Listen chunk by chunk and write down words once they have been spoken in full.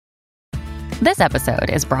This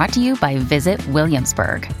episode is brought to you by Visit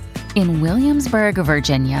Williamsburg. In Williamsburg,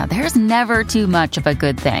 Virginia, there's never too much of a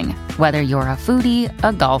good thing. Whether you're a foodie,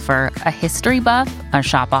 a golfer, a history buff, a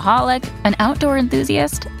shopaholic, an outdoor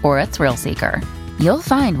enthusiast, or a thrill seeker, you'll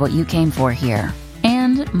find what you came for here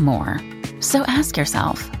and more. So ask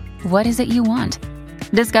yourself, what is it you want?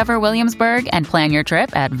 Discover Williamsburg and plan your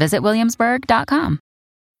trip at visitwilliamsburg.com.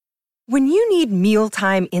 When you need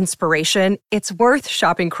mealtime inspiration, it's worth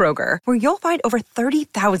shopping Kroger, where you'll find over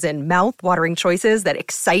 30,000 mouth-watering choices that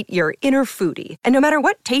excite your inner foodie. And no matter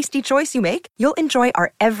what tasty choice you make, you'll enjoy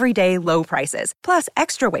our everyday low prices, plus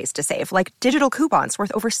extra ways to save, like digital coupons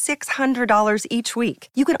worth over $600 each week.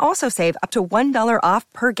 You can also save up to $1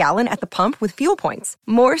 off per gallon at the pump with fuel points.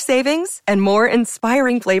 More savings and more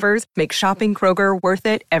inspiring flavors make shopping Kroger worth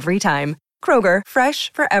it every time. Kroger,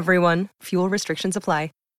 fresh for everyone. Fuel restrictions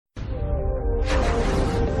apply.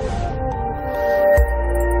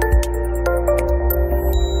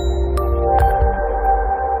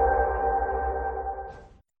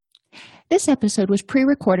 This episode was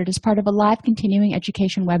pre-recorded as part of a live continuing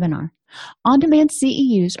education webinar. On-demand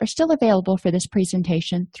CEUs are still available for this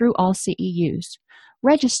presentation through All CEUs.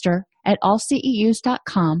 Register at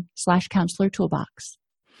allceus.com/counselor toolbox.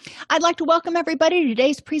 I'd like to welcome everybody to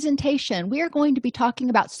today's presentation. We are going to be talking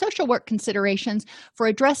about social work considerations for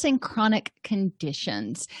addressing chronic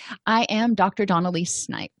conditions. I am Dr. Dawn-Elise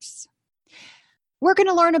Snipes. We're going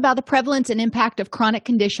to learn about the prevalence and impact of chronic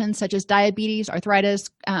conditions such as diabetes,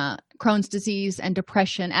 arthritis, Crohn's disease, and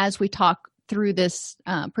depression as we talk through this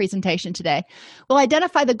presentation today. We'll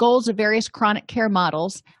identify the goals of various chronic care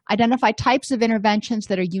models, identify types of interventions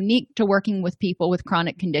that are unique to working with people with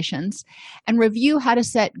chronic conditions, and review how to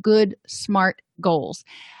set good, smart goals.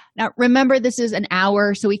 Now, remember, this is an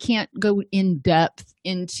hour, so we can't go in depth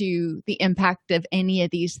into the impact of any of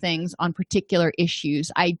these things on particular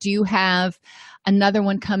issues. I do have another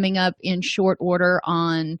one coming up in short order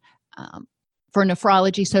on for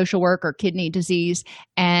nephrology, social work, or kidney disease,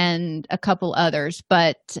 and a couple others.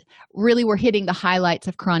 But really, we're hitting the highlights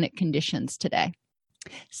of chronic conditions today.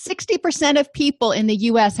 60% of people in the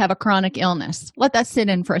U.S. have a chronic illness. Let that sit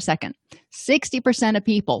in for a second. 60% of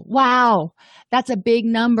people. Wow, that's a big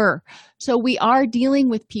number. So we are dealing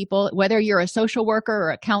with people, whether you're a social worker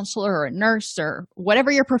or a counselor or a nurse or whatever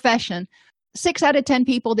your profession, 6 out of 10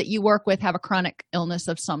 people that you work with have a chronic illness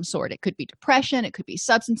of some sort. It could be depression, it could be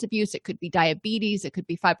substance abuse, it could be diabetes, it could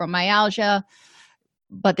be fibromyalgia,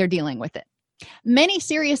 but they're dealing with it. Many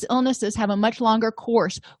serious illnesses have a much longer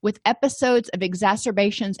course with episodes of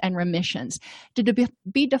exacerbations and remissions. To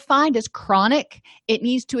be defined as chronic, it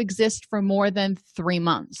needs to exist for more than 3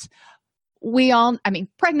 months.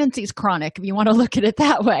 Pregnancy is chronic, if you want to look at it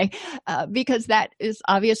that way, because that is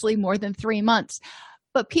obviously more than 3 months.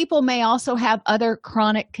 But people may also have other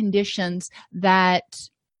chronic conditions that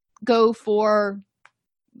go for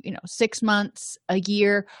 6 months, a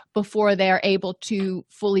year before they're able to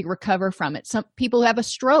fully recover from it. Some people who have a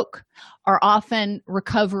stroke are often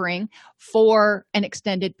recovering for an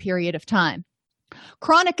extended period of time.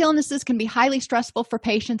 Chronic illnesses can be highly stressful for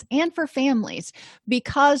patients and for families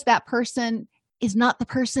because that person is not the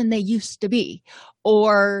person they used to be,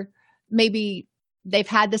 or maybe they've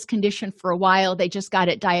had this condition for a while, they just got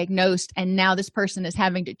it diagnosed, and now this person is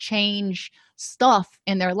having to change stuff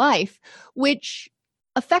in their life, which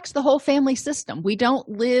affects the whole family system. We don't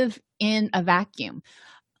live in a vacuum.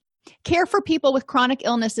 Care for people with chronic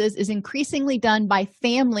illnesses is increasingly done by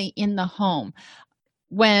family in the home.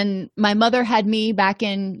 When my mother had me back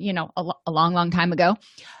in, a long time ago,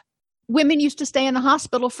 women used to stay in the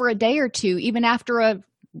hospital for a day or two, even after a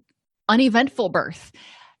uneventful birth.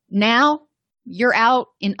 Now, you're out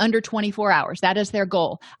in under 24 hours. That is their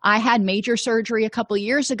goal. I had major surgery a couple of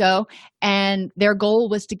years ago, and their goal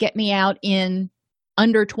was to get me out in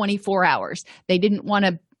under 24 hours. They didn't want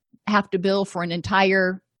to have to bill for an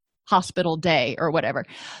entire hospital day or whatever.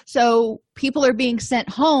 So people are being sent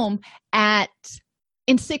home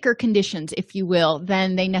in sicker conditions, if you will,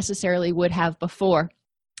 than they necessarily would have before.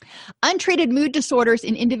 Untreated mood disorders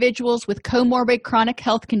in individuals with comorbid chronic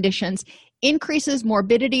health conditions increases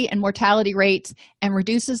morbidity and mortality rates and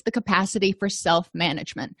reduces the capacity for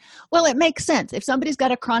self-management. Well, it makes sense. If somebody's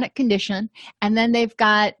got a chronic condition and then they've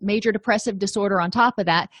got major depressive disorder on top of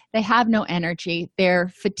that, they have no energy, they're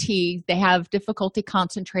fatigued, they have difficulty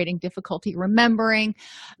concentrating, difficulty remembering,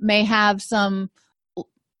 may have some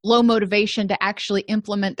low motivation to actually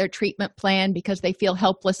implement their treatment plan because they feel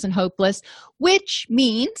helpless and hopeless, which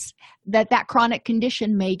means that chronic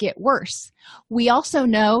condition may get worse. We also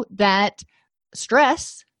know that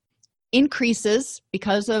stress increases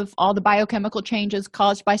because of all the biochemical changes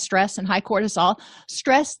caused by stress and high cortisol.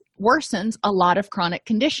 Stress worsens a lot of chronic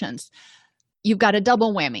conditions. You've got a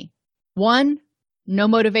double whammy. 1, no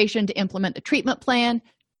motivation to implement the treatment plan.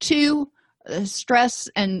 2, stress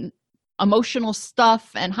and emotional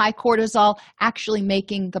stuff and high cortisol actually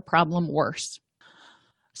making the problem worse.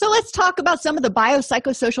 So let's talk about some of the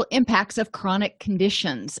biopsychosocial impacts of chronic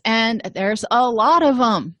conditions. And there's a lot of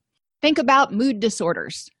them. Think about mood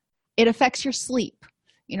disorders. It affects your sleep.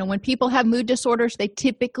 When people have mood disorders, they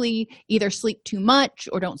typically either sleep too much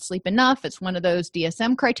or don't sleep enough. It's one of those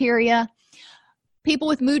DSM criteria. People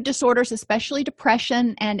with mood disorders, especially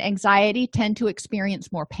depression and anxiety, tend to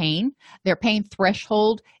experience more pain. Their pain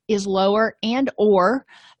threshold is lower, and or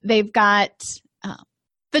they've got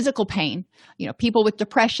physical pain. People with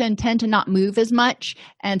depression tend to not move as much,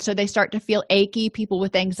 and so they start to feel achy. People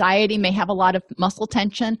with anxiety may have a lot of muscle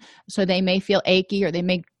tension, so they may feel achy, or they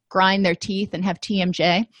may grind their teeth and have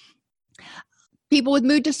TMJ. People with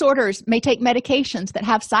mood disorders may take medications that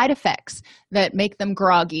have side effects that make them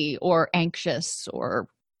groggy or anxious or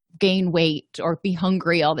gain weight or be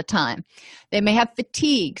hungry all the time. They may have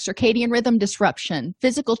fatigue, circadian rhythm disruption,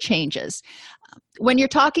 physical changes. When you're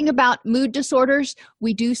talking about mood disorders,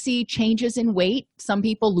 we do see changes in weight. Some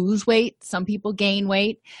people lose weight, some people gain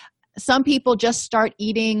weight. Some people just start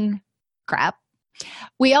eating crap.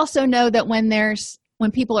 We also know that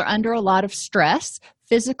when people are under a lot of stress,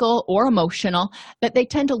 physical or emotional, that they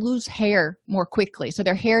tend to lose hair more quickly. So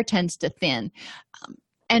their hair tends to thin.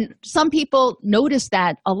 And some people notice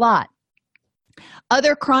that a lot.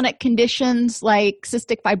 Other chronic conditions like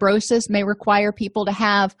cystic fibrosis may require people to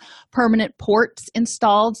have permanent ports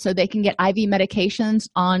installed so they can get IV medications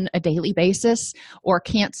on a daily basis, or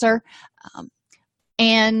cancer.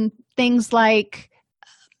 And things like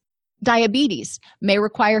diabetes may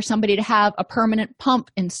require somebody to have a permanent pump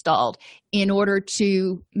installed in order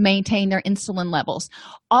to maintain their insulin levels.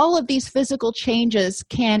 All of these physical changes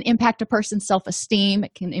can impact a person's self-esteem.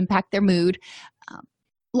 It can impact their mood.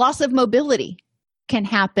 Loss of mobility can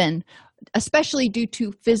happen, especially due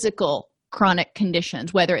to physical chronic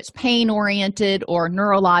conditions, whether it's pain-oriented or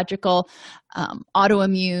neurological,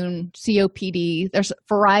 autoimmune, COPD. There's a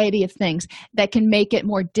variety of things that can make it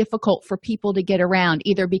more difficult for people to get around,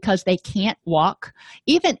 either because they can't walk,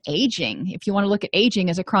 even aging, if you want to look at aging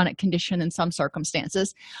as a chronic condition in some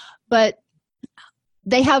circumstances, but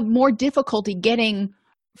they have more difficulty getting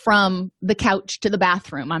from the couch to the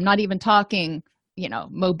bathroom. I'm not even talking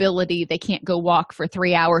mobility. They can't go walk for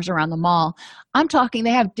 3 hours around the mall. I'm talking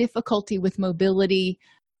they have difficulty with mobility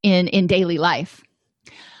in daily life.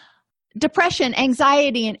 Depression,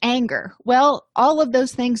 anxiety, and anger. Well, all of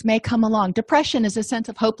those things may come along. Depression is a sense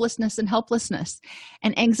of hopelessness and helplessness.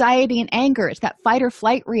 And anxiety and anger is that fight or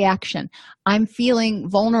flight reaction. I'm feeling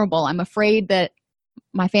vulnerable. I'm afraid that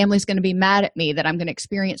my family's going to be mad at me, that I'm going to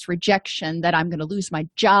experience rejection, that I'm going to lose my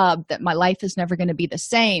job, that my life is never going to be the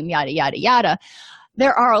same, yada, yada, yada.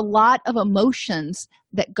 There are a lot of emotions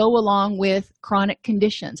that go along with chronic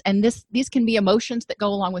conditions. And these can be emotions that go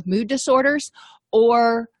along with mood disorders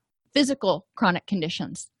or physical chronic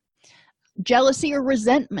conditions. Jealousy or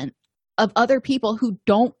resentment of other people who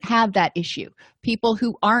don't have that issue, people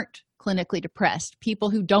who aren't clinically depressed, people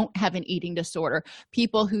who don't have an eating disorder,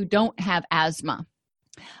 people who don't have asthma.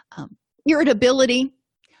 Irritability,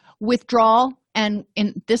 withdrawal, and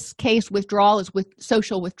in this case, withdrawal is with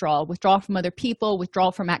social withdrawal from other people,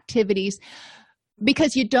 withdrawal from activities,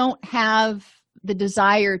 because you don't have the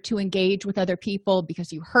desire to engage with other people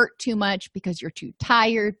because you hurt too much, because you're too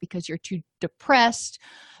tired, because you're too depressed,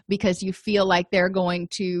 because you feel like they're going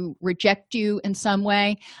to reject you in some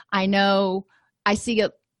way. I know I see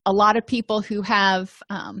a lot of people who have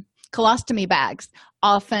colostomy bags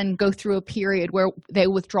often go through a period where they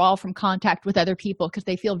withdraw from contact with other people because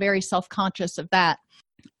they feel very self-conscious of that.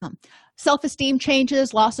 Self-esteem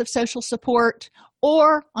changes, loss of social support,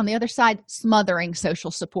 or on the other side, smothering social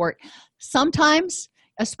support. Sometimes,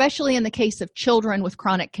 especially in the case of children with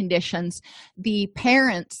chronic conditions, the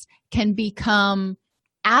parents can become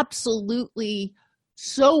absolutely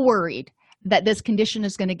so worried that this condition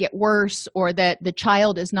is going to get worse, or that the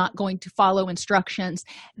child is not going to follow instructions,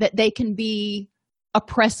 that they can be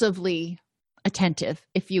oppressively attentive,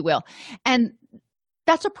 if you will. And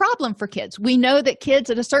that's a problem for kids. We know that kids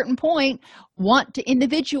at a certain point want to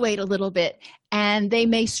individuate a little bit, and they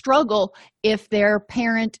may struggle if their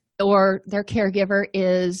parent or their caregiver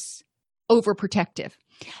is overprotective.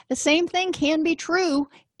 The same thing can be true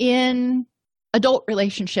in adult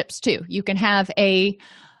relationships too. You can have a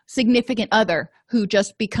significant other who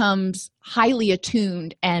just becomes highly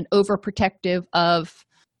attuned and overprotective of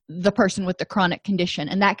the person with the chronic condition.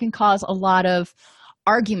 And that can cause a lot of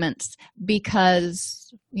arguments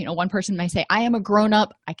because, one person may say, I am a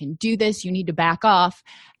grown-up, I can do this, you need to back off.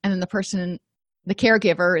 And then the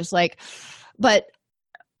caregiver is like, but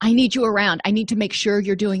I need you around. I need to make sure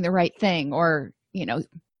you're doing the right thing. Or,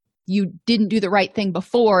 you didn't do the right thing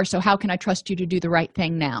before, so how can I trust you to do the right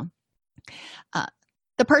thing now?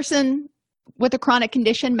 The person with a chronic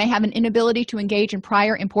condition may have an inability to engage in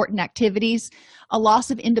prior important activities, a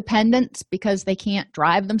loss of independence because they can't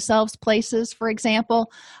drive themselves places, for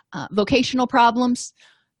example, vocational problems.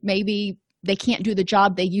 Maybe they can't do the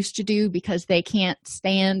job they used to do because they can't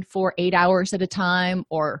stand for 8 hours at a time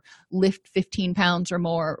or lift 15 pounds or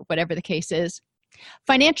more, whatever the case is.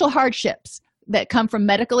 Financial hardships that come from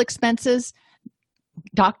medical expenses,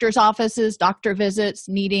 doctor's offices, doctor visits,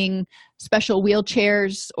 needing special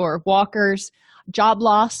wheelchairs or walkers, job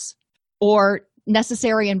loss, or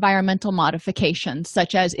necessary environmental modifications,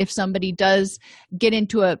 such as if somebody does get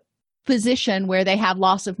into a position where they have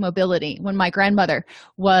loss of mobility. When my grandmother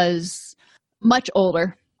was much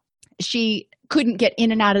older, she couldn't get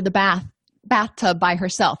in and out of the bathtub by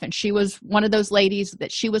herself, and she was one of those ladies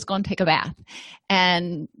that she was going to take a bath,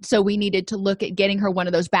 and so we needed to look at getting her one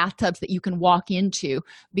of those bathtubs that you can walk into,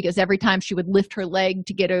 because every time she would lift her leg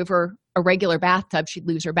to get over a regular bathtub, she'd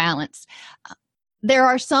lose her balance. There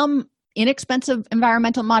are some inexpensive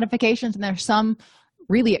environmental modifications, and there are some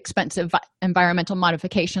really expensive environmental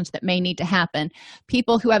modifications that may need to happen.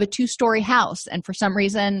 People who have a 2-story house and for some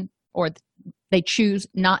reason, or they choose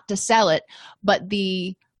not to sell it, but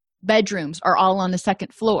the bedrooms are all on the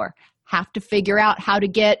second floor, have to figure out how to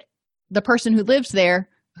get the person who lives there,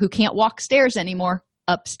 who can't walk stairs anymore,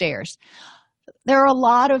 upstairs. There are a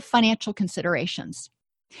lot of financial considerations.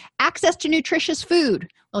 Access to nutritious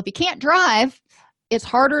food. Well, if you can't drive, it's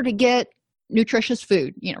harder to get nutritious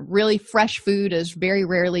food. Really fresh food is very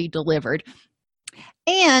rarely delivered.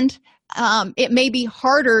 And it may be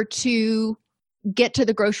harder to get to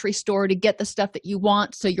the grocery store to get the stuff that you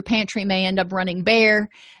want, so your pantry may end up running bare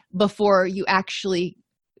before you actually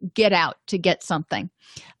get out to get something.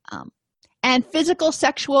 And physical,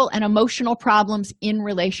 sexual, and emotional problems in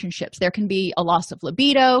relationships. There can be a loss of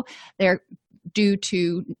libido. They're due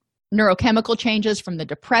to neurochemical changes from the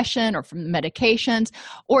depression or from the medications,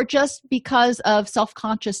 or just because of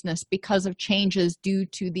self-consciousness, because of changes due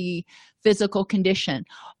to the physical condition.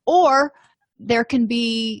 Or there can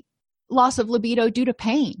be loss of libido due to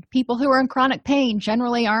pain. People who are in chronic pain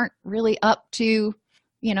generally aren't really up to,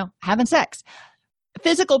 having sex.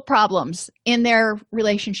 Physical problems in their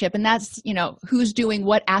relationship, and that's, who's doing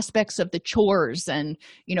what aspects of the chores. And,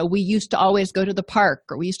 we used to always go to the park,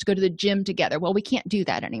 or we used to go to the gym together. Well, we can't do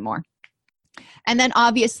that anymore. And then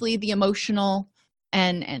obviously the emotional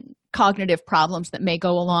and cognitive problems that may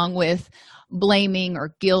go along with blaming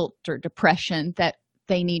or guilt or depression that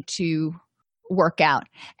they need to work out.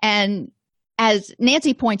 And as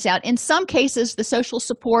Nancy points out, in some cases, the social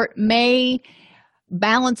support may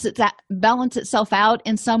balance itself out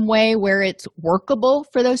in some way where it's workable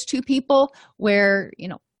for those two people, where,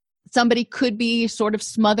 somebody could be sort of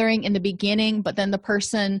smothering in the beginning, but then the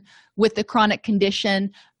person with the chronic condition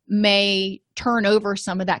may turn over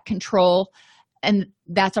some of that control. And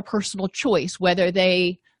that's a personal choice, whether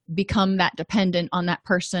they become that dependent on that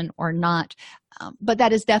person or not. But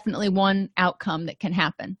that is definitely one outcome that can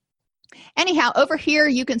happen. Anyhow, over here,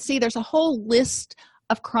 you can see there's a whole list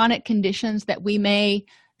of chronic conditions that we may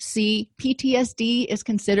see. PTSD is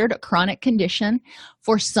considered a chronic condition.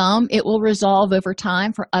 For some, it will resolve over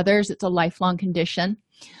time. For others, it's a lifelong condition.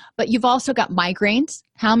 But you've also got migraines.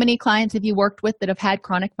 How many clients have you worked with that have had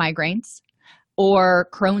chronic migraines? Or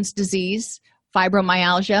Crohn's disease,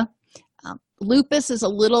 fibromyalgia. Lupus is a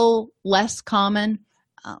little less common.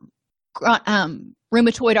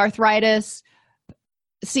 Rheumatoid arthritis,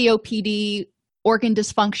 COPD, organ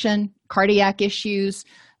dysfunction, cardiac issues,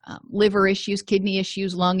 liver issues, kidney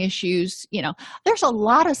issues, lung issues. There's a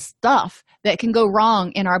lot of stuff that can go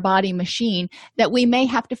wrong in our body machine that we may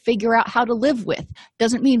have to figure out how to live with.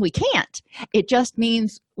 Doesn't mean we can't. It just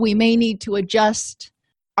means we may need to adjust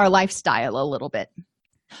our lifestyle a little bit.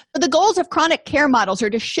 The goals of chronic care models are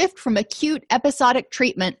to shift from acute episodic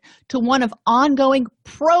treatment to one of ongoing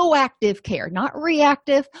proactive care, not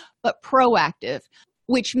reactive, but proactive,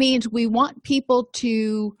 which means we want people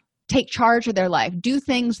to take charge of their life, do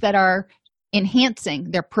things that are enhancing,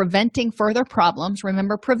 they're preventing further problems.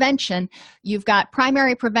 Remember, prevention, you've got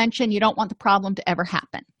primary prevention, you don't want the problem to ever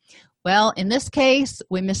happen. Well, in this case,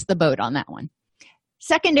 we missed the boat on that one.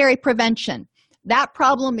 Secondary prevention, that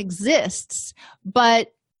problem exists, but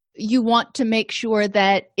you want to make sure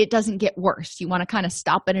that it doesn't get worse. You want to kind of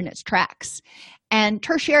stop it in its tracks. And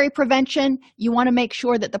tertiary prevention, you want to make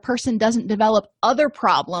sure that the person doesn't develop other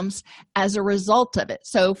problems as a result of it.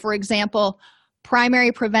 So, for example,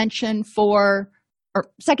 primary prevention or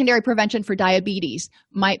secondary prevention for diabetes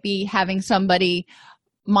might be having somebody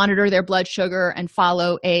monitor their blood sugar and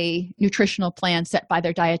follow a nutritional plan set by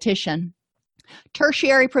their dietitian.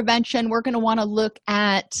 Tertiary prevention, we're going to want to look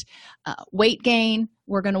at weight gain.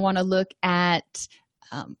 We're going to want to look at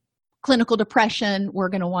clinical depression. We're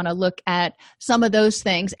going to want to look at some of those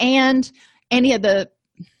things and any of the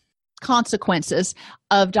consequences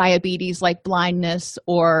of diabetes like blindness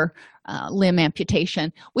or limb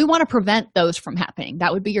amputation. We want to prevent those from happening.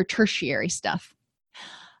 That would be your tertiary stuff.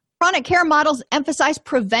 Chronic care models emphasize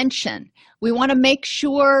prevention. We want to make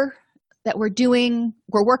sure that we're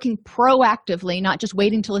working proactively, not just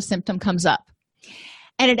waiting till a symptom comes up.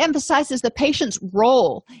 And it emphasizes the patient's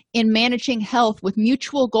role in managing health with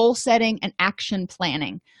mutual goal setting and action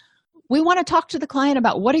planning. We want to talk to the client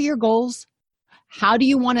about what are your goals? How do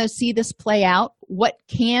you want to see this play out? What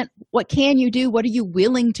can you do? What are you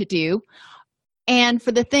willing to do? And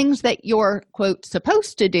for the things that you're, quote,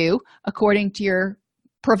 supposed to do, according to your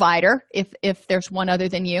provider, if there's one other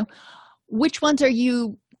than you, which ones are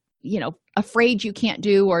you afraid you can't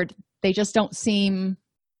do, or they just don't seem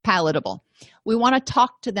palatable? We want to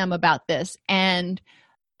talk to them about this and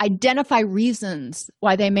identify reasons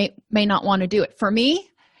why they may not want to do it. For me,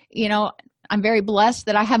 I'm very blessed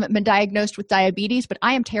that I haven't been diagnosed with diabetes, but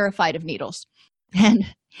I am terrified of needles. And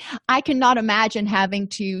I cannot imagine having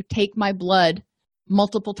to take my blood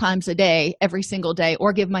multiple times a day, every single day,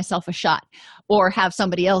 or give myself a shot, or have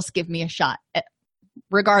somebody else give me a shot.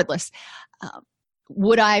 Regardless,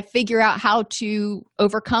 would I figure out how to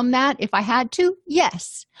overcome that if I had to?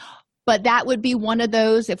 Yes. But that would be one of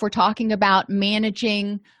those, if we're talking about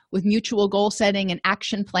managing with mutual goal setting and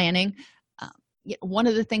action planning, one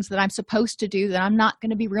of the things that I'm supposed to do that I'm not going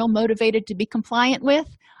to be real motivated to be compliant with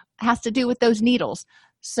has to do with those needles.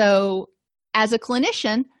 So as a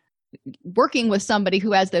clinician, working with somebody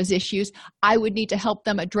who has those issues, I would need to help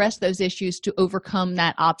them address those issues to overcome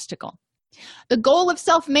that obstacle. The goal of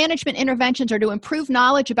self-management interventions are to improve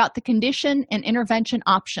knowledge about the condition and intervention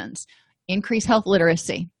options, increase health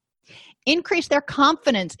literacy, increase their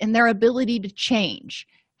confidence in their ability to change,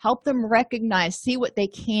 help them recognize, see what they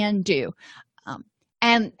can do,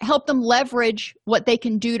 and help them leverage what they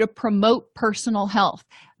can do to promote personal health.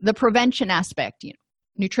 The prevention aspect,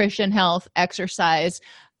 nutrition, health, exercise,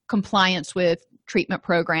 compliance with treatment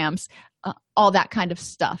programs, all that kind of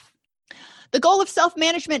stuff. The goal of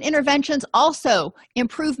self-management interventions also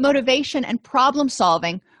improve motivation and problem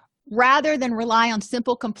solving rather than rely on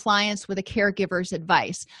simple compliance with a caregiver's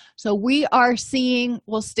advice. So we are seeing,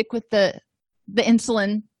 we'll stick with the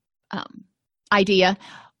insulin idea.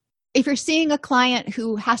 If you're seeing a client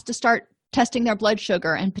who has to start testing their blood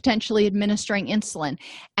sugar and potentially administering insulin,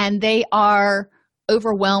 and they are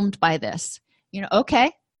overwhelmed by this,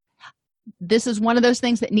 okay, this is one of those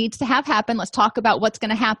things that needs to have happen. Let's talk about what's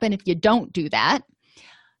going to happen if you don't do that.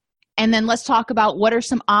 And then let's talk about what are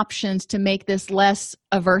some options to make this less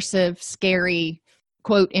aversive, scary,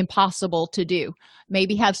 quote, impossible to do.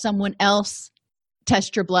 Maybe have someone else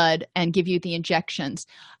test your blood and give you the injections.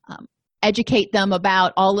 Educate them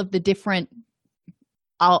about all of the different,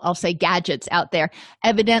 I'll say, gadgets out there.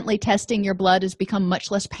 Evidently, testing your blood has become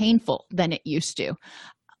much less painful than it used to.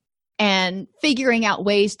 And figuring out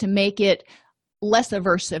ways to make it less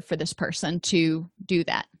aversive for this person to do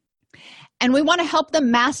that. And we want to help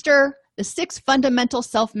them master the 6 fundamental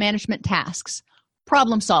self-management tasks.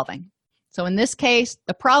 Problem solving. So in this case,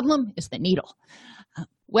 the problem is the needle.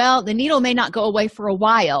 Well, the needle may not go away for a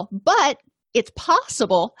while, but it's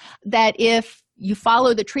possible that if you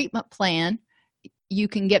follow the treatment plan, you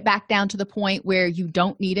can get back down to the point where you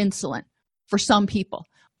don't need insulin for some people.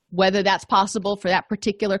 Whether that's possible for that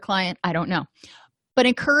particular client, I don't know. But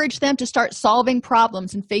encourage them to start solving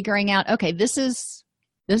problems and figuring out, okay, this is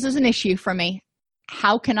an issue for me.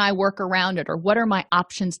 How can I work around it, or what are my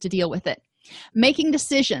options to deal with it? Making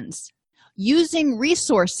decisions, using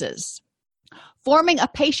resources, forming a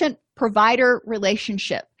patient-provider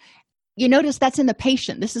relationship. You notice that's in the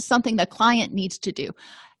patient. This is something the client needs to do.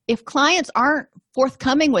 If clients aren't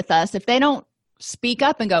forthcoming with us, if they don't speak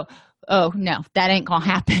up and go, oh, no, that ain't going to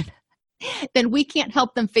happen, then we can't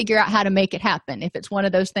help them figure out how to make it happen if it's one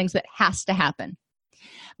of those things that has to happen.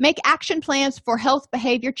 Make action plans for health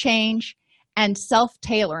behavior change and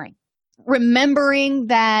self-tailoring. Remembering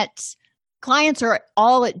that clients are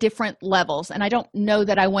all at different levels, and I don't know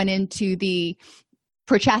that I went into the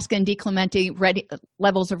Prochaska and DiClemente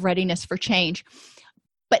levels of readiness for change,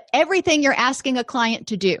 but everything you're asking a client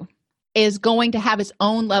to do, is going to have its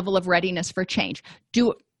own level of readiness for change.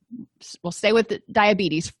 We'll stay with the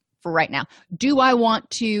diabetes for right now. Do I want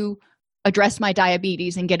to address my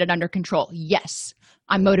diabetes and get it under control? Yes,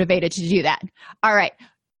 I'm motivated to do that. All right.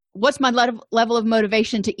 What's my level of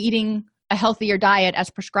motivation to eating a healthier diet as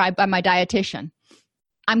prescribed by my dietitian?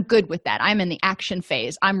 I'm good with that. I'm in the action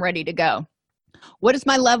phase. I'm ready to go. What is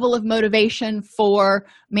my level of motivation for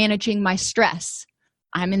managing my stress?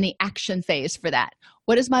 I'm in the action phase for that.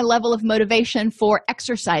 What is my level of motivation for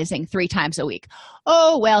exercising 3 times a week?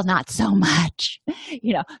 Oh, well, not so much.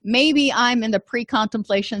 Maybe I'm in the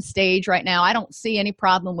pre-contemplation stage right now. I don't see any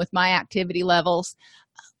problem with my activity levels.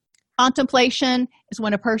 Contemplation is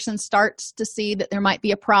when a person starts to see that there might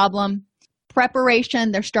be a problem.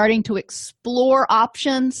 Preparation, they're starting to explore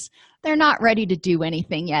options. They're not ready to do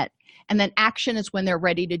anything yet. And then action is when they're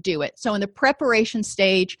ready to do it. So in the preparation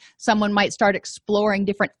stage, someone might start exploring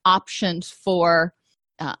different options for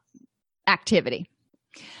activity.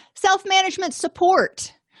 Self-management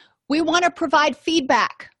support. We want to provide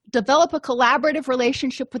feedback, develop a collaborative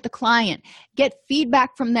relationship with the client, get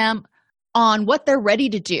feedback from them on what they're ready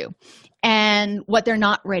to do and what they're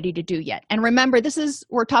not ready to do yet. And remember,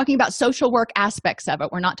 we're talking about social work aspects of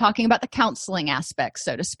it. We're not talking about the counseling aspects,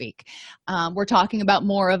 so to speak. We're talking about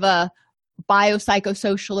more of a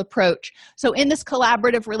biopsychosocial approach. So in this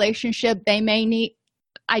collaborative relationship, they may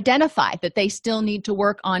identify that they still need to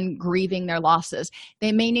work on grieving their losses.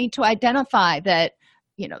 They may need to identify that,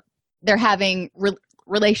 they're having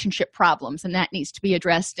relationship problems and that needs to be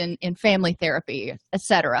addressed in family therapy,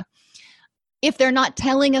 etc. If they're not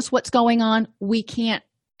telling us what's going on, we can't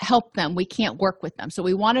help them. We can't work with them. So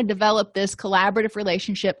we want to develop this collaborative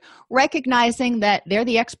relationship, recognizing that they're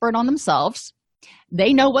the expert on themselves.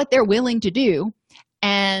 They know what they're willing to do,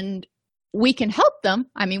 and we can help them.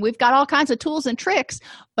 I mean, we've got all kinds of tools and tricks,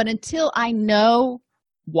 but until I know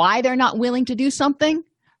why they're not willing to do something,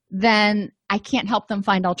 then I can't help them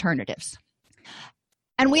find alternatives.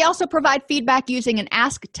 And we also provide feedback using an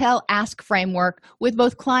ask, tell, ask framework with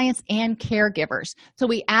both clients and caregivers. So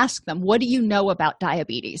we ask them, what do you know about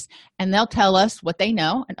diabetes? And they'll tell us what they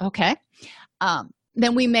know. And okay.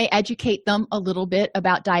 Then we may educate them a little bit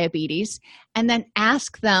about diabetes and then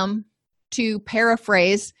ask them to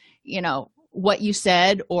paraphrase, what you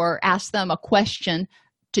said, or ask them a question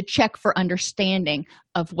to check for understanding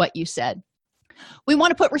of what you said. We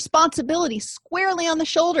want to put responsibility squarely on the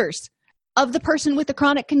shoulders of the person with the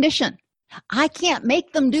chronic condition. I can't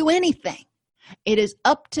make them do anything. It is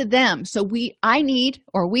up to them. So we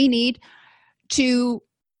need to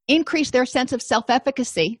increase their sense of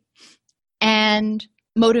self-efficacy and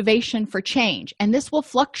motivation for change. And this will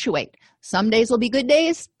fluctuate. Some days will be good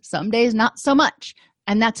days, some days not so much.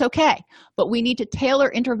 And that's okay. But we need to tailor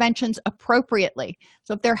interventions appropriately.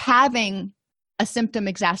 So if they're having a symptom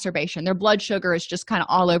exacerbation, their blood sugar is just kind of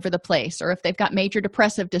all over the place, or if they've got major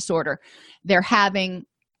depressive disorder, they're having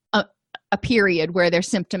a period where they're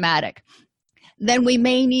symptomatic, then we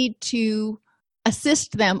may need to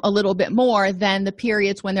assist them a little bit more than the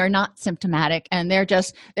periods when they're not symptomatic and they're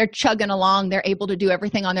chugging along, they're able to do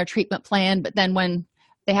everything on their treatment plan, but then when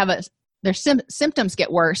they have their symptoms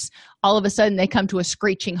get worse, all of a sudden they come to a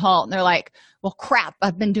screeching halt and they're like, well, crap,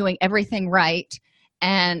 I've been doing everything right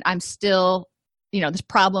and I'm still, this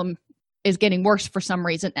problem is getting worse for some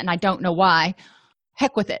reason and I don't know why.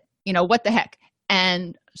 Heck with it. What the heck?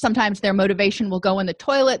 And sometimes their motivation will go in the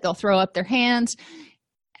toilet. They'll throw up their hands.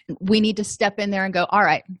 We need to step in there and go, all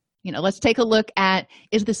right, let's take a look at,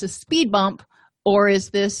 is this a speed bump or is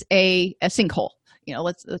this a sinkhole?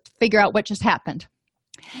 Let's figure out what just happened.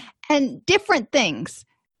 And different things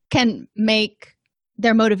can make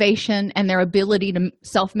their motivation and their ability to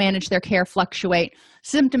self-manage their care fluctuate.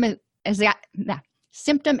 Symptom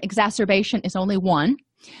exacerbation is only one.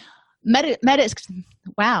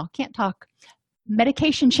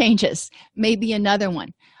 Medication changes may be another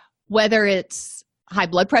one. Whether it's high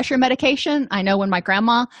blood pressure medication. I know when my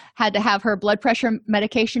grandma had to have her blood pressure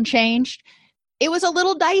medication changed, it was a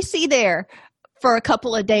little dicey there for a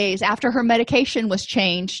couple of days after her medication was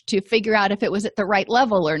changed to figure out if it was at the right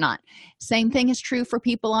level or not. Same thing is true for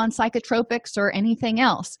people on psychotropics or anything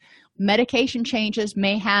else. Medication changes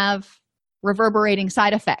may have reverberating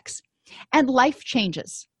side effects, and life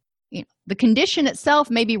changes. The condition itself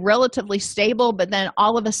may be relatively stable, but then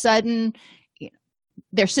all of a sudden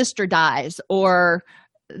their sister dies, or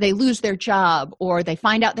they lose their job, or they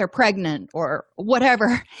find out they're pregnant, or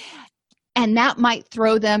whatever. And that might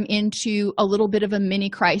throw them into a little bit of a mini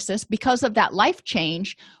crisis because of that life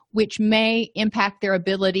change, which may impact their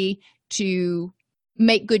ability to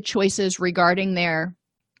make good choices regarding their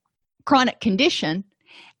chronic condition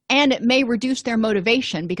And it may reduce their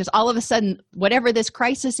motivation because all of a sudden, whatever this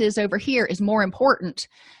crisis is over here is more important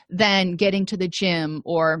than getting to the gym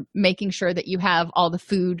or making sure that you have all the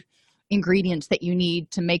food ingredients that you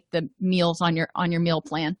need to make the meals on your meal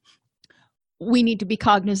plan. We need to be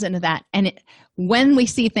cognizant of that. And when we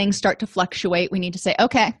see things start to fluctuate, we need to say,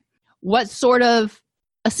 okay, what sort of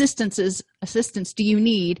assistance do you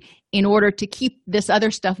need in order to keep this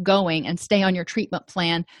other stuff going and stay on your treatment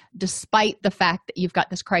plan despite the fact that you've got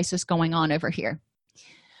this crisis going on over here?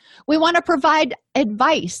 We want to provide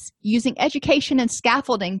advice using education and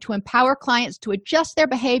scaffolding to empower clients to adjust their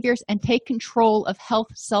behaviors and take control of health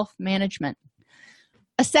self-management.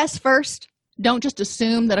 Assess first. Don't just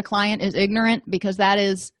assume that a client is ignorant because that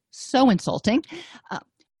is so insulting.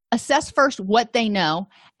 Assess first what they know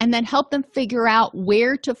and then help them figure out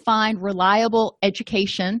where to find reliable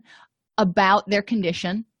education about their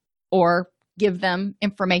condition or give them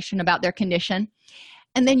information about their condition.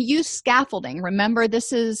 And then use scaffolding. Remember,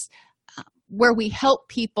 this is where we help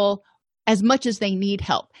people as much as they need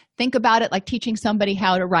help. Think about it like teaching somebody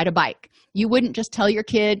how to ride a bike. You wouldn't just tell your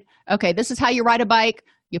kid, okay, this is how you ride a bike.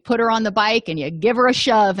 You put her on the bike and you give her a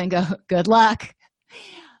shove and go, good luck.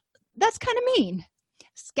 That's kind of mean.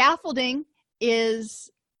 Scaffolding is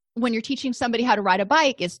when you're teaching somebody how to ride a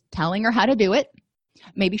bike is telling her how to do it,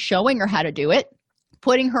 maybe showing her how to do it,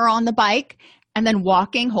 putting her on the bike, and then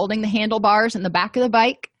walking, holding the handlebars in the back of the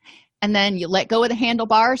bike. And then you let go of the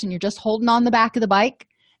handlebars and you're just holding on the back of the bike.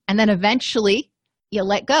 And then eventually you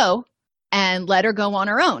let go and let her go on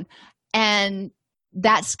her own. And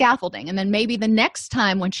that's scaffolding. And then maybe the next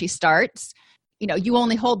time when she starts, you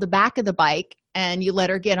only hold the back of the bike and you let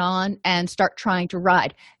her get on and start trying to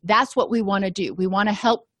ride. That's what we want to do. We want to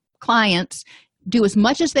help clients do as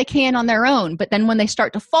much as they can on their own. But then when they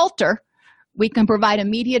start to falter, we can provide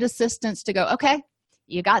immediate assistance to go, okay,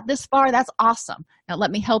 you got this far. That's awesome. Now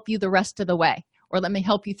let me help you the rest of the way, or let me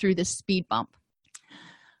help you through this speed bump.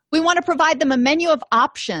 We want to provide them a menu of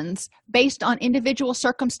options based on individual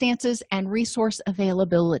circumstances and resource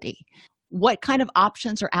availability. What kind of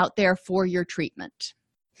options are out there for your treatment?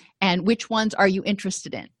 And which ones are you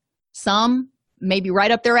interested in? Some may be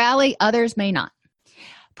right up their alley, others may not.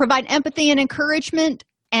 Provide empathy and encouragement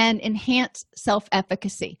and enhance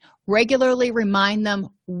self-efficacy. Regularly remind them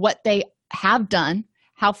what they have done,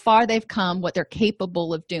 how far they've come, what they're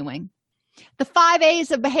capable of doing. The 5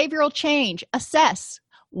 A's of behavioral change: assess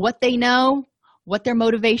what they know, what their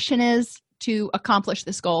motivation is to accomplish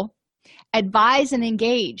this goal. Advise and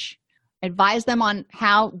engage. Advise them on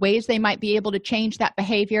ways they might be able to change that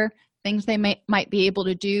behavior, things they might be able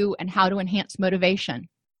to do, and how to enhance motivation.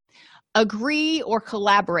 Agree or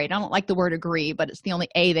collaborate. I don't like the word agree, but it's the only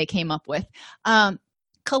A they came up with.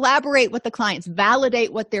 Collaborate with the clients,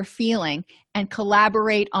 validate what they're feeling, and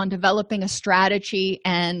collaborate on developing a strategy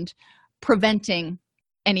and preventing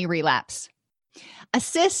any relapse.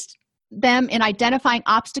 Assist them in identifying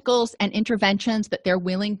obstacles and interventions that they're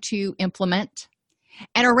willing to implement,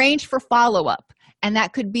 and arrange for follow-up. And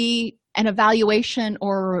that could be an evaluation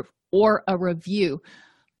or a review.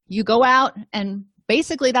 You go out, and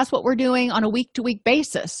basically that's what we're doing on a week-to-week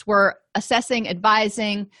basis. We're assessing,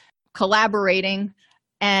 advising, collaborating,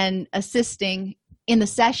 and assisting in the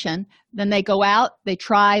session. Then they go out, they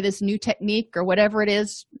try this new technique or whatever it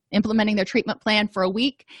is, implementing their treatment plan for a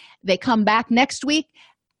week. They come back next week,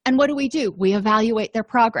 and what do? We evaluate their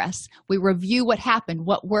progress. We review what happened,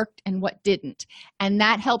 what worked and what didn't. And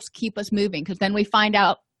that helps keep us moving, because then we find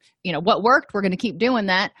out, what worked, we're going to keep doing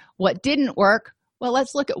that. What didn't work, well,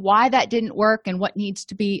 let's look at why that didn't work and what needs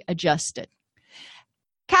to be adjusted.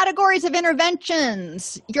 Categories of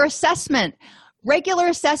interventions: your assessment. Regular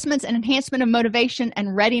assessments and enhancement of motivation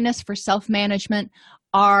and readiness for self-management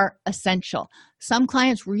are essential. Some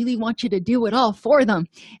clients really want you to do it all for them,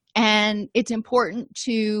 and it's important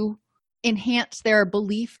to enhance their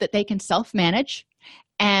belief that they can self-manage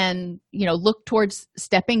and, look towards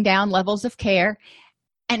stepping down levels of care,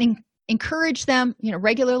 and encourage them,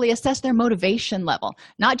 regularly assess their motivation level,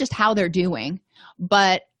 not just how they're doing,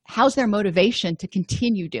 but how's their motivation to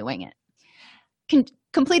continue doing it.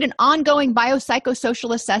 Complete an ongoing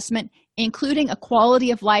biopsychosocial assessment, including a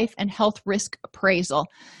quality of life and health risk appraisal.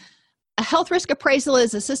 A health risk appraisal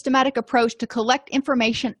is a systematic approach to collect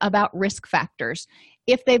information about risk factors.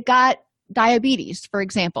 If they've got diabetes, for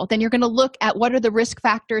example, then you're going to look at what are the risk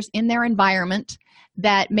factors in their environment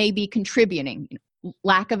that may be contributing.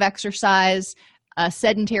 Lack of exercise, a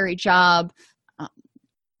sedentary job,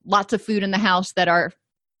 lots of food in the house that are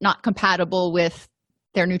not compatible with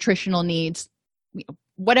their nutritional needs,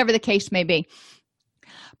 whatever the case may be.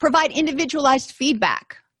 Provide individualized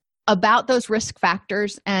feedback about those risk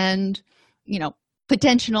factors and,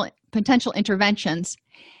 potential interventions,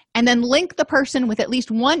 and then link the person with at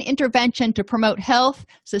least one intervention to promote health,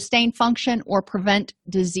 sustain function, or prevent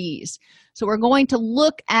disease. So we're going to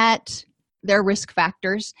look at their risk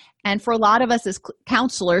factors, and for a lot of us as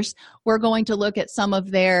counselors, we're going to look at some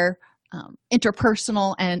of their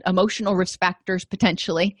interpersonal and emotional risk factors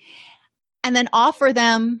potentially, and then offer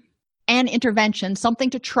them an intervention, something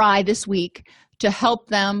to try this week to help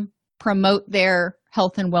them promote their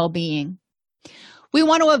health and well-being. We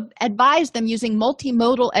want to advise them using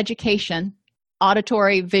multimodal education,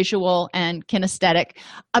 auditory, visual, and kinesthetic,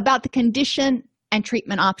 about the condition and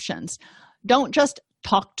treatment options. Don't just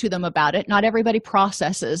talk to them about it. Not everybody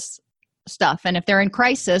processes stuff. And if they're in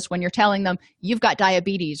crisis, when you're telling them you've got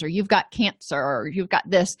diabetes or you've got cancer or you've got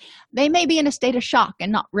this, they may be in a state of shock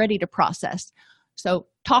and not ready to process. So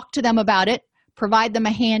talk to them about it, provide them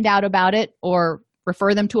a handout about it, or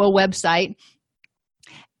refer them to a website.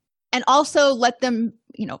 And also let them,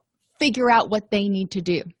 figure out what they need to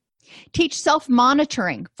do. Teach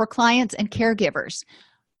self-monitoring for clients and caregivers.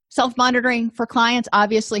 Self-monitoring for clients,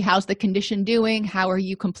 obviously, how's the condition doing?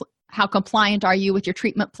 How compliant are you with your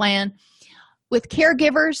treatment plan? With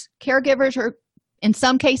caregivers are, in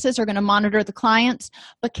some cases, are going to monitor the clients,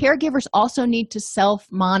 but caregivers also need to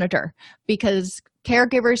self-monitor because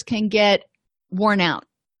caregivers can get worn out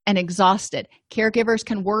and exhausted. Caregivers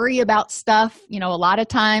can worry about stuff. A lot of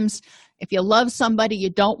times, if you love somebody, you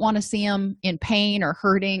don't want to see them in pain or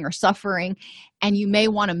hurting or suffering, and you may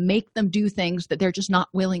want to make them do things that they're just not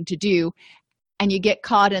willing to do, and you get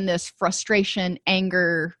caught in this frustration,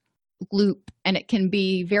 anger loop, and it can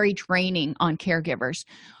be very draining on caregivers.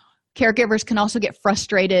 Caregivers can also get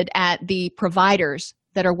frustrated at the providers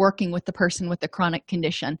that are working with the person with the chronic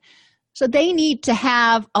condition. So they need to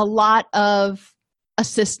have a lot of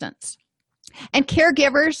assistance. And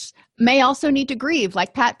caregivers may also need to grieve,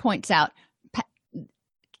 like Pat points out.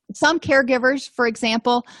 Some caregivers, for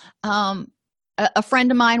example, a friend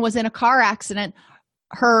of mine was in a car accident.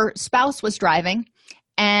 Her spouse was driving,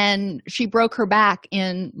 and she broke her back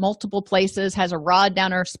in multiple places, has a rod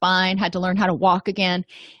down her spine, had to learn how to walk again.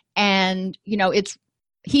 And,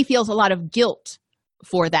 he feels a lot of guilt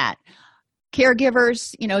for that.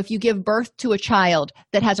 Caregivers, if you give birth to a child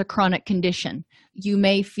that has a chronic condition, you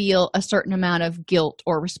may feel a certain amount of guilt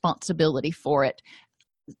or responsibility for it.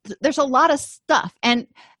 There's a lot of stuff. And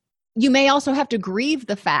you may also have to grieve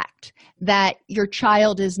the fact that your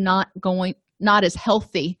child is not as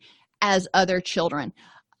healthy as other children.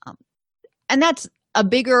 And that's a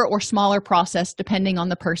bigger or smaller process depending on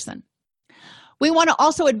the person. We want to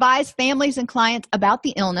also advise families and clients about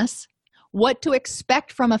the illness, what to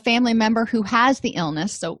expect from a family member who has the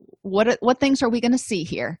illness. So what things are we going to see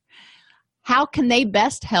here? How can they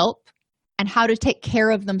best help, and how to take care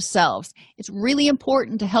of themselves? It's really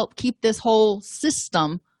important to help keep this whole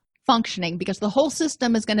system functioning because the whole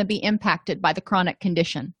system is going to be impacted by the chronic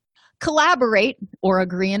condition. Collaborate or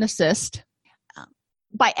agree and assist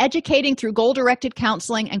by educating through goal-directed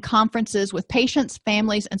counseling and conferences with patients,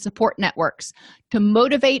 families, and support networks to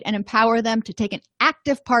motivate and empower them to take an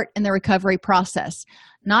active part in the recovery process.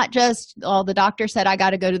 Not just, the doctor said I got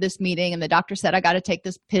to go to this meeting and the doctor said I got to take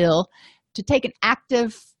this pill. To take an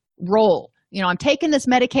active role. I'm taking this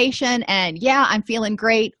medication and I'm feeling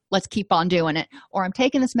great. Let's keep on doing it. Or I'm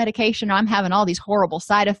taking this medication and I'm having all these horrible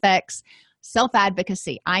side effects.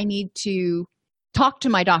 Self-advocacy. I need to talk to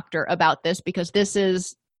my doctor about this because this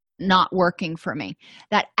is not working for me.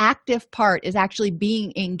 That active part is actually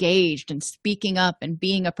being engaged and speaking up and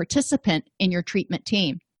being a participant in your treatment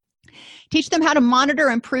team. Teach them how to monitor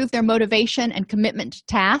and improve their motivation and commitment to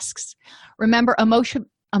tasks. Remember,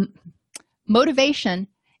 motivation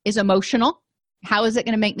is emotional. How is it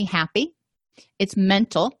going to make me happy? It's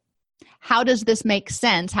mental. How does this make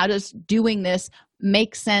sense? How does doing this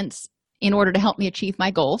make sense in order to help me achieve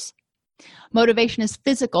my goals? Motivation is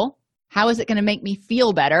physical. How is it going to make me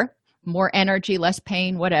feel better? More energy, less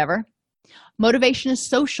pain, whatever. Motivation is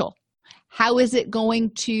social. How is it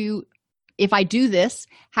going to, if I do this,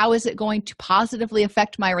 how is it going to positively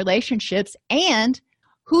affect my relationships? And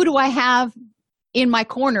who do I have in my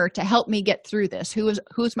corner to help me get through this?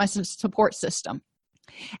 Who's my support system?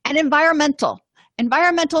 And environmental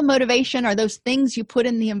motivation are those things you put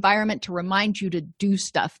in the environment to remind you to do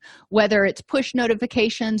stuff, whether it's push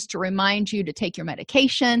notifications to remind you to take your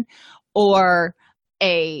medication, or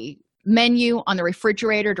a menu on the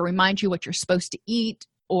refrigerator to remind you what you're supposed to eat,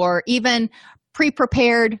 or even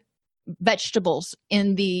pre-prepared vegetables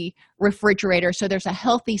in the refrigerator so there's a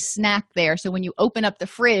healthy snack there. So when you open up the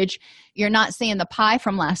fridge, you're not seeing the pie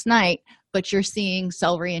from last night, but you're seeing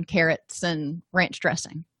celery and carrots and ranch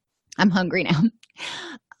dressing. I'm hungry now.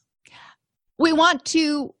 We want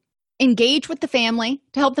to engage with the family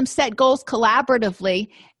to help them set goals collaboratively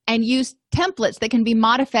and use templates that can be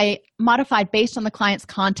modified based on the client's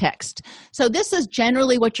context. So this is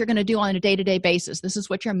generally what you're going to do on a day-to-day basis. This is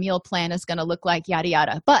what your meal plan is going to look like, yada,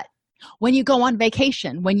 yada. But when you go on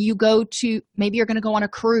vacation, when you go to, maybe you're going to go on a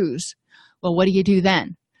cruise, well, what do you do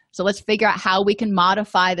then? So let's figure out how we can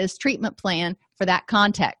modify this treatment plan for that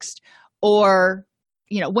context. Or,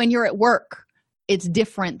 when you're at work, it's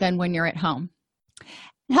different than when you're at home.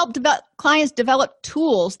 Help clients develop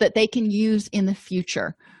tools that they can use in the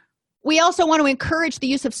future. We also want to encourage the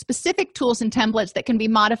use of specific tools and templates that can be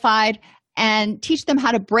modified and teach them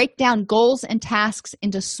how to break down goals and tasks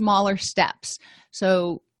into smaller steps.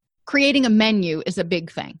 So creating a menu is a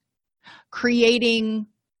big thing. Creating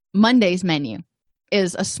Monday's menu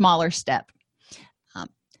is a smaller step.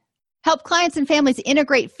 Help clients and families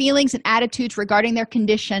integrate feelings and attitudes regarding their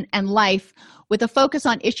condition and life with a focus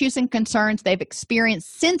on issues and concerns they've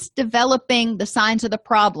experienced since developing the signs of the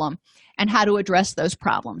problem and how to address those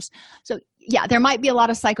problems. So, yeah, there might be a lot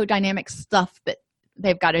of psychodynamic stuff that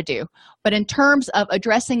they've got to do. But in terms of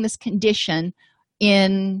addressing this condition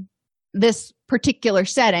in this particular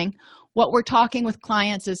setting, what we're talking with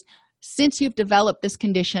clients is, since you've developed this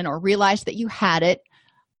condition or realized that you had it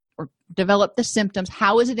or developed the symptoms,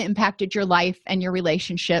 how has it impacted your life and your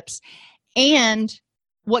relationships? And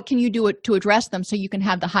what can you do to address them so you can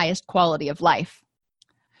have the highest quality of life?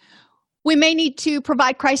 We may need to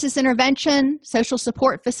provide crisis intervention, social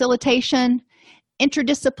support facilitation,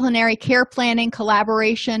 interdisciplinary care planning,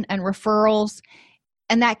 collaboration, and referrals.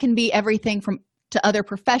 And that can be everything from to other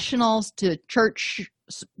professionals, to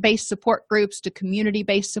church-based support groups, to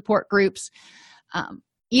community-based support groups,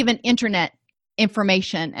 even internet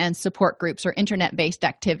information and support groups or internet-based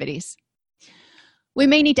activities. We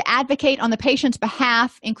may need to advocate on the patient's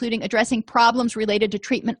behalf, including addressing problems related to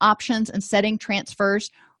treatment options and setting transfers.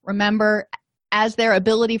 Remember, as their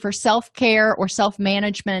ability for self-care or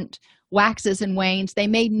self-management waxes and wanes, they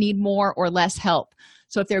may need more or less help.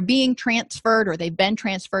 So if they're being transferred or they've been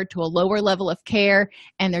transferred to a lower level of care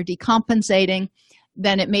and they're decompensating,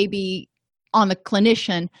 then it may be on the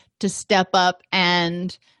clinician to step up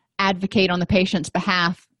and advocate on the patient's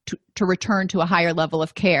behalf to return to a higher level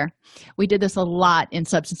of care. We did this a lot in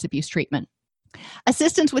substance abuse treatment.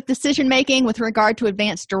 Assistance with decision-making with regard to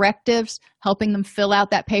advanced directives, helping them fill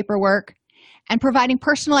out that paperwork, and providing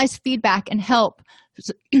personalized feedback and help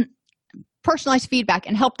the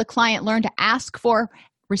client learn to ask for,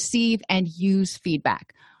 receive, and use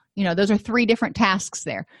feedback. Those are 3 different tasks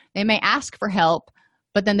there. They may ask for help,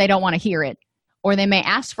 but then they don't want to hear it. Or they may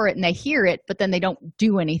ask for it and they hear it, but then they don't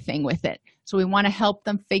do anything with it. So we want to help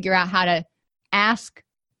them figure out how to ask,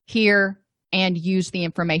 hear, and use the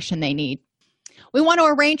information they need. We want to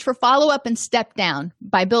arrange for follow-up and step down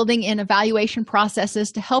by building in evaluation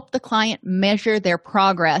processes to help the client measure their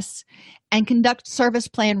progress and conduct service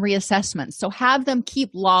plan reassessments. So have them keep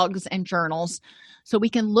logs and journals so we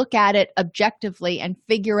can look at it objectively and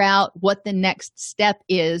figure out what the next step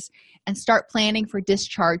is and start planning for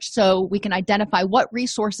discharge so we can identify what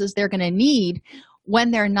resources they're going to need when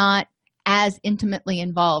they're not as intimately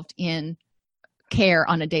involved in care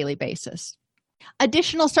on a daily basis.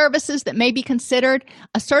 Additional services that may be considered: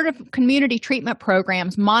 assertive community treatment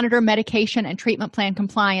programs monitor medication and treatment plan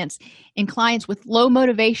compliance in clients with low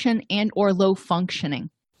motivation and or low functioning.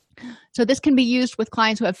 So this can be used with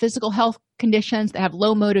clients who have physical health conditions that have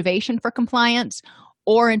low motivation for compliance,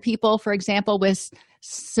 or in people, for example, with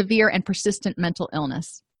severe and persistent mental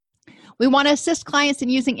illness. We want to assist clients in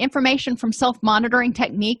using information from self-monitoring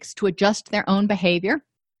techniques to adjust their own behavior.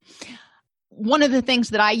 One of the things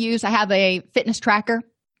that I use, I have a fitness tracker,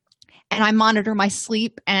 and I monitor my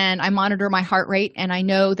sleep and I monitor my heart rate, and I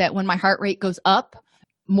know that when my heart rate goes up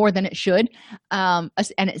more than it should, and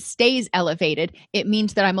it stays elevated, it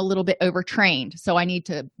means that I'm a little bit overtrained, so I need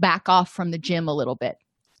to back off from the gym a little bit.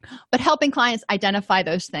 But helping clients identify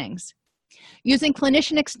those things. Using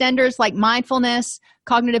clinician extenders like mindfulness,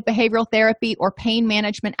 cognitive behavioral therapy, or pain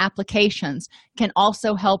management applications can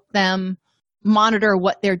also help them monitor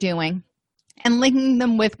what they're doing, and linking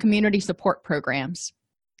them with community support programs.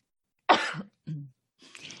 In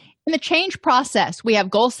the change process, we have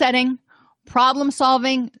goal setting, problem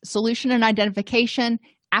solving, solution and identification,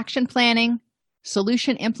 action planning,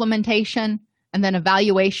 solution implementation, and then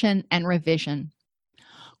evaluation and revision.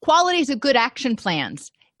 Qualities of good action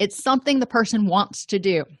plans. It's something the person wants to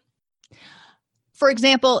do. For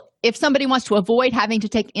example, if somebody wants to avoid having to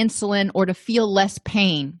take insulin or to feel less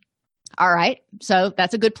pain, all right, so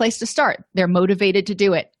that's a good place to start. They're motivated to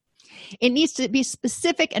do it. It needs to be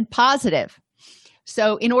specific and positive.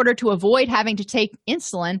 So in order to avoid having to take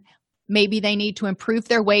insulin, Maybe they need to improve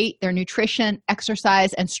their weight, their nutrition,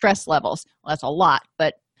 exercise, and stress levels. Well, that's a lot,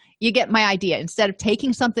 but you get my idea. Instead of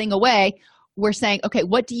taking something away, we're saying, okay,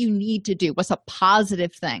 what do you need to do? What's a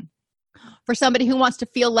positive thing? For somebody who wants to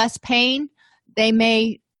feel less pain, they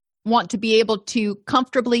may want to be able to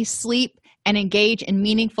comfortably sleep and engage in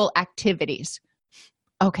meaningful activities.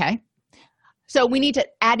 Okay. So we need to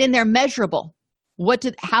add in their measurable.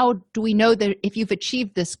 How do we know that if you've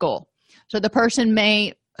achieved this goal? So the person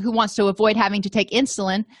who wants to avoid having to take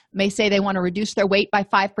insulin may say they want to reduce their weight by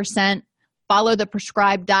 5%, follow the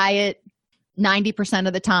prescribed diet 90%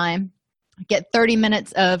 of the time, get 30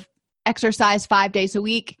 minutes of exercise 5 days a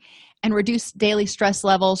week, and reduce daily stress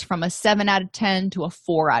levels from a 7 out of 10 to a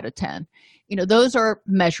 4 out of 10. Those are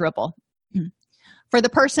measurable. For the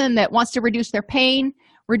person that wants to reduce their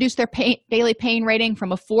daily pain rating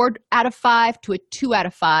from a 4 out of 5 to a 2 out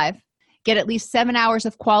of 5, get at least 7 hours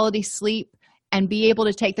of quality sleep, and be able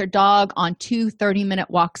to take their dog on 2 30-minute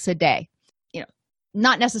walks a day.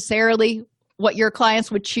 Not necessarily what your clients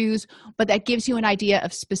would choose, but that gives you an idea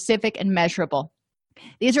of specific and measurable.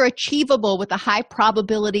 These are achievable with a high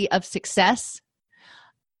probability of success.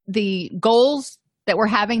 The goals that we're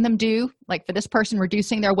having them do, like for this person,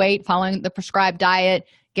 reducing their weight, following the prescribed diet,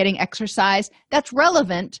 getting exercise, that's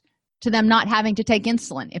relevant to them not having to take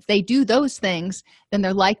insulin. If they do those things, then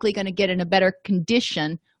they're likely going to get in a better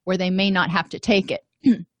condition where they may not have to take it.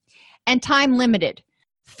 And time limited.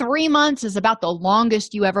 3 months is about the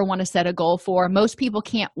longest you ever want to set a goal for. Most people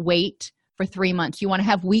can't wait for 3 months. You want to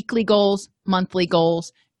have weekly goals, monthly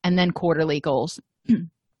goals, and then quarterly goals.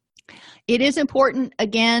 It is important,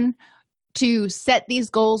 again, to set these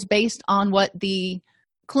goals based on what the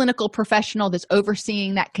clinical professional that's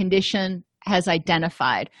overseeing that condition has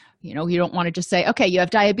identified. You don't want to just say, okay, you have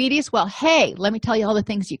diabetes. Well, hey, let me tell you all the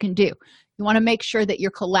things you can do. You want to make sure that you're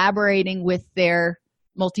collaborating with their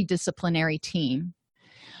multidisciplinary team.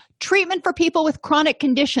 Treatment for people with chronic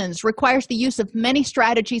conditions requires the use of many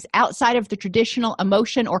strategies outside of the traditional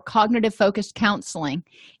emotion or cognitive-focused counseling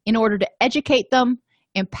in order to educate them,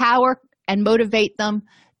 empower, and motivate them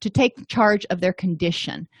to take charge of their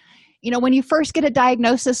condition. When you first get a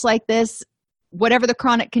diagnosis like this, whatever the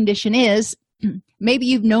chronic condition is, maybe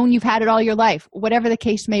you've known you've had it all your life, whatever the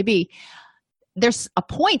case may be, there's a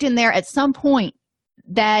point in there at some point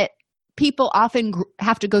that people often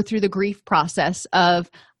have to go through the grief process of,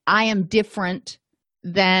 I am different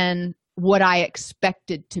than what I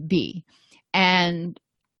expected to be. And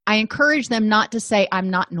I encourage them not to say, I'm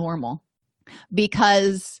not normal,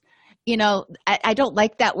 because, I don't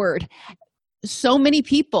like that word. So many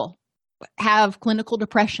people have clinical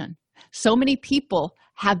depression. So many people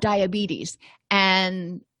have diabetes.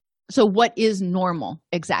 And so what is normal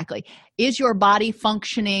exactly? Is your body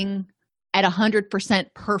functioning at 100%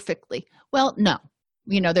 perfectly? Well, no.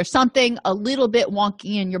 There's something a little bit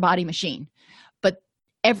wonky in your body machine, but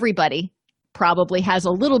everybody probably has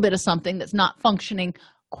a little bit of something that's not functioning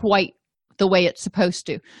quite the way it's supposed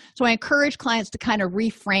to. So I encourage clients to kind of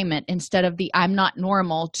reframe it instead of the I'm not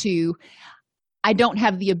normal to I don't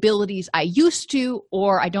have the abilities I used to,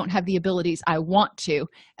 or I don't have the abilities I want to.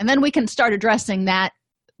 And then we can start addressing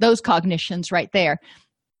those cognitions right there.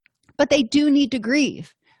 But they do need to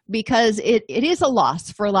grieve, because it is a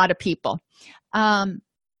loss for a lot of people. And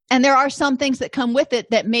there are some things that come with it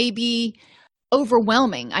that may be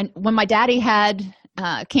overwhelming. When my daddy had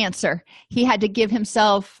cancer, he had to give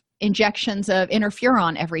himself injections of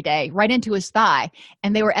interferon every day right into his thigh,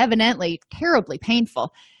 and they were evidently terribly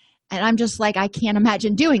painful. And I'm just like, I can't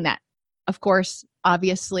imagine doing that. Of course,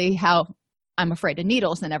 obviously, how I'm afraid of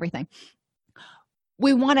needles and everything.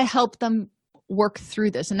 We want to help them work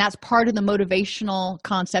through this, and that's part of the motivational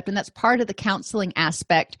concept, and that's part of the counseling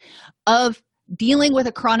aspect of dealing with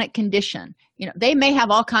a chronic condition. They may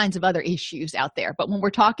have all kinds of other issues out there, but when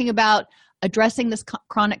we're talking about addressing this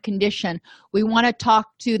chronic condition, we want to talk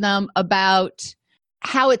to them about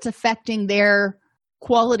how it's affecting their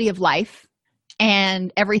quality of life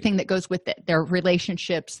and everything that goes with it, their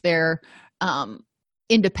relationships, their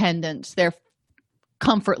independence, their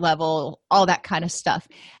comfort level, all that kind of stuff,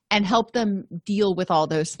 and help them deal with all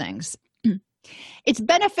those things. It's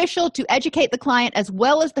beneficial to educate the client as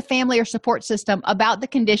well as the family or support system about the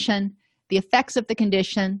condition, the effects of the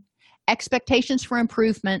condition, expectations for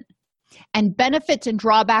improvement, and benefits and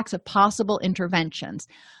drawbacks of possible interventions.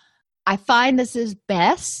 I find this is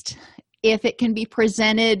best if it can be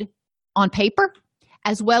presented on paper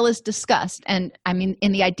as well as discussed. And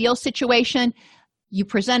in the ideal situation, you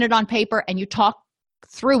present it on paper and you talk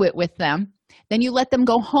through it with them. Then you let them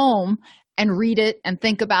go home and read it and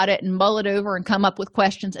think about it and mull it over and come up with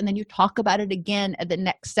questions. And then you talk about it again at the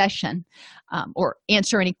next session, or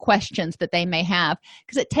answer any questions that they may have.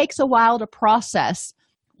 Because it takes a while to process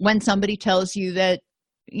when somebody tells you that,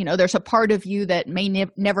 there's a part of you that may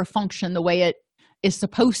never function the way it is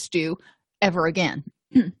supposed to ever again.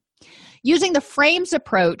 Using the frames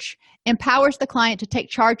approach empowers the client to take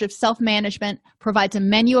charge of self-management, provides a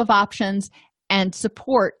menu of options and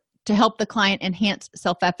support to help the client enhance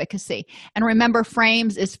self-efficacy. And remember,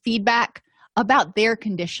 frames is feedback about their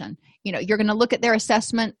condition. You're going to look at their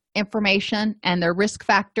assessment information and their risk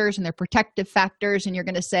factors and their protective factors, and you're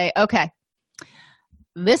going to say, okay,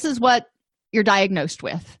 this is what you're diagnosed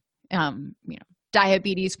with,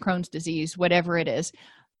 diabetes, Crohn's disease, whatever it is.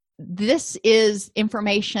 This is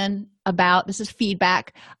this is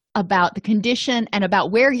feedback about the condition and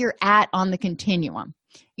about where you're at on the continuum.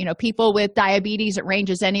 People with diabetes, it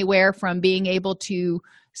ranges anywhere from being able to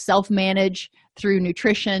self-manage through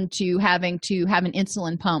nutrition to having to have an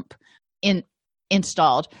insulin pump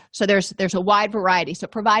installed. So there's a wide variety. So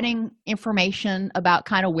providing information about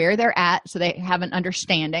kind of where they're at so they have an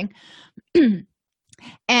understanding,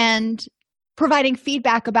 and providing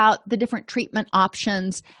feedback about the different treatment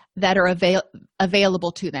options that are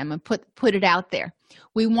available to them, and put it out there.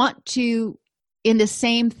 We want to, in the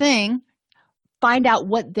same thing, find out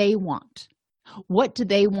what they want. What do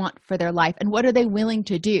they want for their life, and what are they willing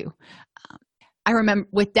to do? I remember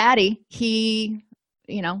with Daddy, he,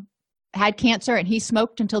 had cancer, and he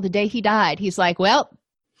smoked until the day he died. He's like, well,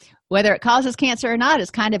 whether it causes cancer or not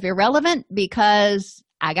is kind of irrelevant because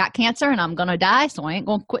I got cancer and I'm going to die, so I ain't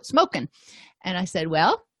going to quit smoking. And I said,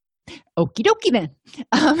 well, okie dokie then.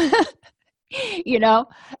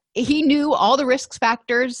 He knew all the risk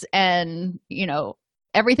factors and,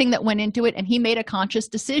 everything that went into it. And he made a conscious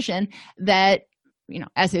decision that,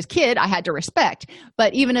 as his kid, I had to respect.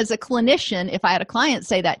 But even as a clinician, if I had a client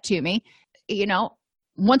say that to me,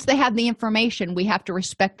 once they have the information, we have to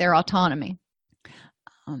respect their autonomy.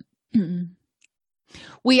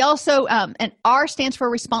 We also, and R stands for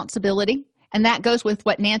responsibility. And that goes with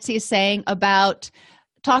what Nancy is saying about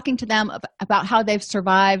talking to them about how they've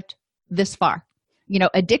survived this far.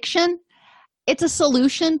 Addiction, it's a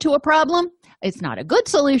solution to a problem. It's not a good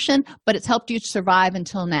solution, but it's helped you survive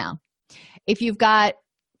until now. If you've got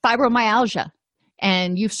fibromyalgia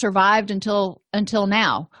and you've survived until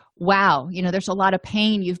now, wow, there's a lot of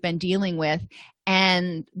pain you've been dealing with,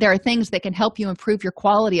 and there are things that can help you improve your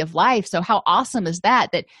quality of life. So how awesome is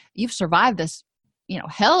that you've survived this,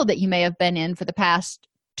 hell that you may have been in for the past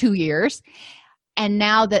 2 years, and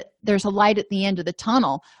now that there's a light at the end of the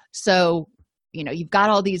tunnel. So you've got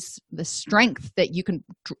all the strength that you can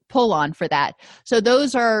pull on for that. So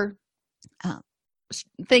those are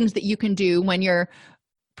things that you can do when you're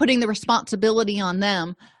putting the responsibility on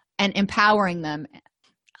them and empowering them.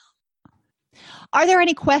 Are there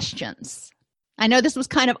any questions? I know this was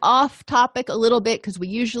kind of off topic a little bit because we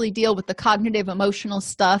usually deal with the cognitive emotional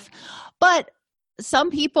stuff, but some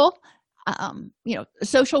people,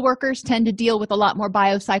 social workers tend to deal with a lot more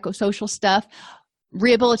biopsychosocial stuff.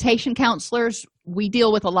 Rehabilitation counselors, we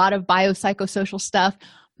deal with a lot of biopsychosocial stuff.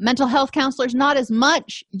 Mental health counselors, not as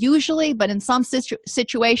much usually, but in some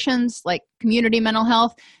situations like community mental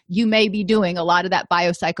health, you may be doing a lot of that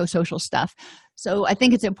biopsychosocial stuff. So I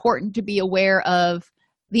think it's important to be aware of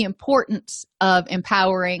the importance of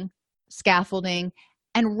empowering, scaffolding,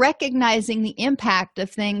 and recognizing the impact of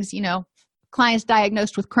things, clients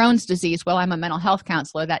diagnosed with Crohn's disease. Well, I'm a mental health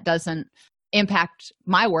counselor. That doesn't impact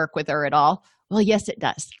my work with her at all. Well, yes, it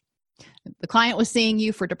does. The client was seeing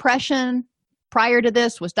you for depression. Prior to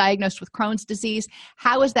this, was diagnosed with Crohn's disease.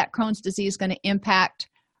 How is that Crohn's disease going to impact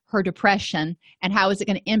her depression? And how is it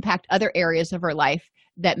going to impact other areas of her life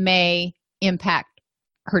that may impact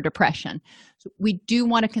her depression? So we do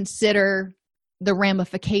want to consider the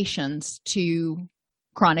ramifications to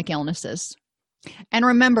chronic illnesses. And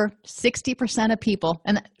remember, 60% of people,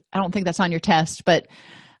 and I don't think that's on your test, but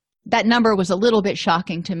that number was a little bit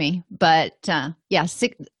shocking to me. But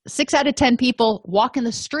six out of 10 people walking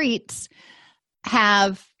the streets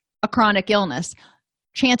have a chronic illness.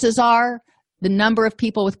 Chances are the number of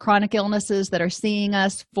people with chronic illnesses that are seeing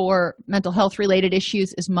us for mental health related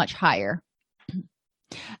issues is much higher.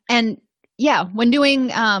 And when doing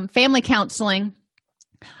family counseling,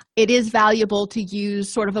 it is valuable to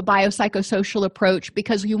use sort of a biopsychosocial approach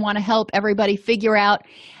because you want to help everybody figure out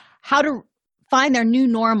how to find their new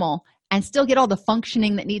normal and still get all the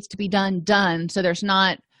functioning that needs to be done. So there's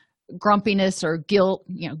not grumpiness or guilt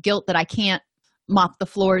that I can't mop the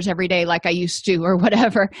floors every day like I used to or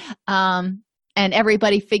whatever. And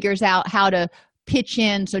everybody figures out how to pitch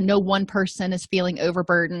in so no one person is feeling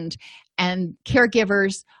overburdened, and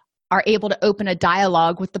caregivers are able to open a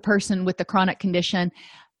dialogue with the person with the chronic condition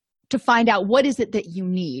to find out what is it that you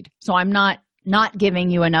need. So I'm not giving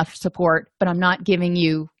you enough support, but I'm not giving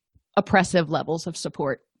you oppressive levels of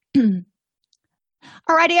support.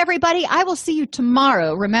 All righty, everybody, I will see you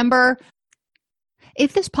tomorrow. Remember,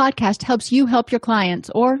 if this podcast helps you help your clients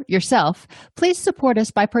or yourself, please support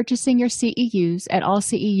us by purchasing your CEUs at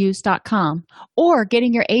allceus.com or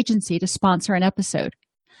getting your agency to sponsor an episode.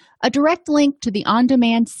 A direct link to the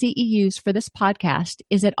on-demand CEUs for this podcast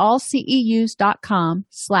is at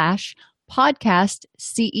allceus.com/podcast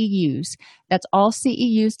CEUs. That's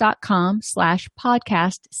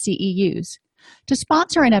allceus.com/podcast CEUs. To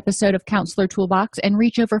sponsor an episode of Counselor Toolbox and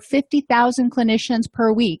reach over 50,000 clinicians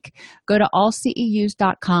per week, go to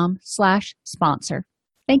allceus.com/sponsor.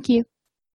 Thank you.